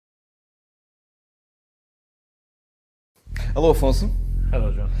Hello, Afonso.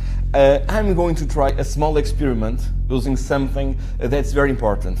 Hello, John. I'm going to try a small experiment using something that's very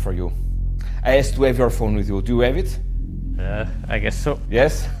important for you. I asked to have your phone with you. Do you have it? I guess so.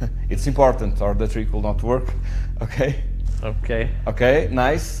 Yes? It's important or the trick will not work. Okay? Okay. Okay,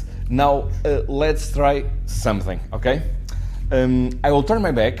 nice. Now let's try something, okay? I will turn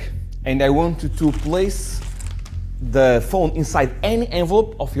my back and I want you to place the phone inside any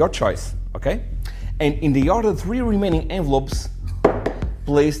envelope of your choice, okay? And in the other 3 remaining envelopes,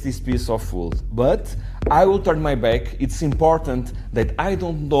 place this piece of wood. But I will turn my back. It's important that I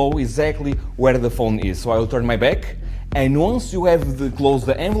don't know exactly where the phone is. So I will turn my back, and once you have closed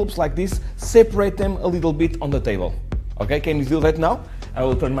the envelopes like this, separate them a little bit on the table. Okay, can you do that now? I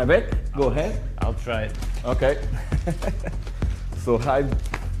will turn my back. Go ahead. I'll try it. Okay. So hide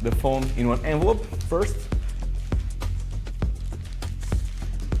the phone in one envelope first,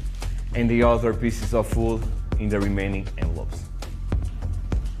 and the other pieces of wood in the remaining envelopes.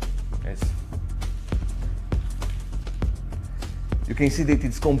 Yes. You can see that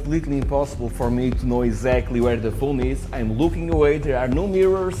it's completely impossible for me to know exactly where the phone is. I'm looking away, there are no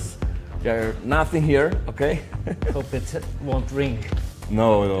mirrors, there are nothing here, okay? Hope it won't ring.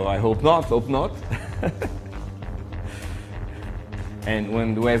 No, I hope not, And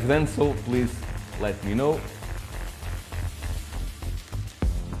when you have done so, please let me know.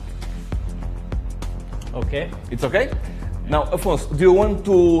 Okay. It's okay? Now, Afonso, do you want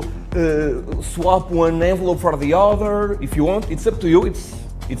to swap one envelope for the other? If you want, it's up to you.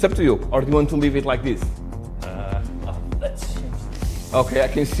 It's up to you. Or do you want to leave it like this? Let's change this. Okay, I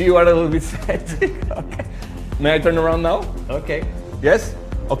can see you are a little bit static. Okay. May I turn around now? Okay. Yes?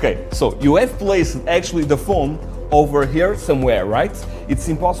 Okay, so you have placed actually the phone over here somewhere, right? It's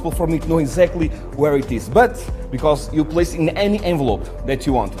impossible for me to know exactly where it is, but because you place in any envelope that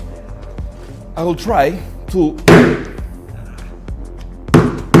you want, I will try to...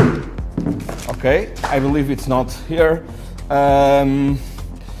 Okay, I believe it's not here. Oh,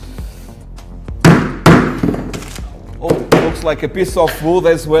 looks like a piece of wood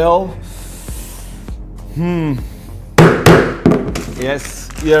as well. Yes,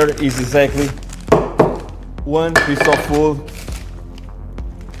 here is exactly one piece of wood.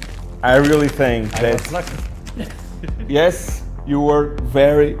 I really think that... Yes, you were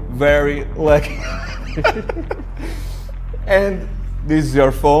very, very lucky. And this is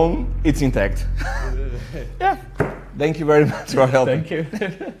your phone, it's intact. Yeah, thank you very much for helping. Thank you.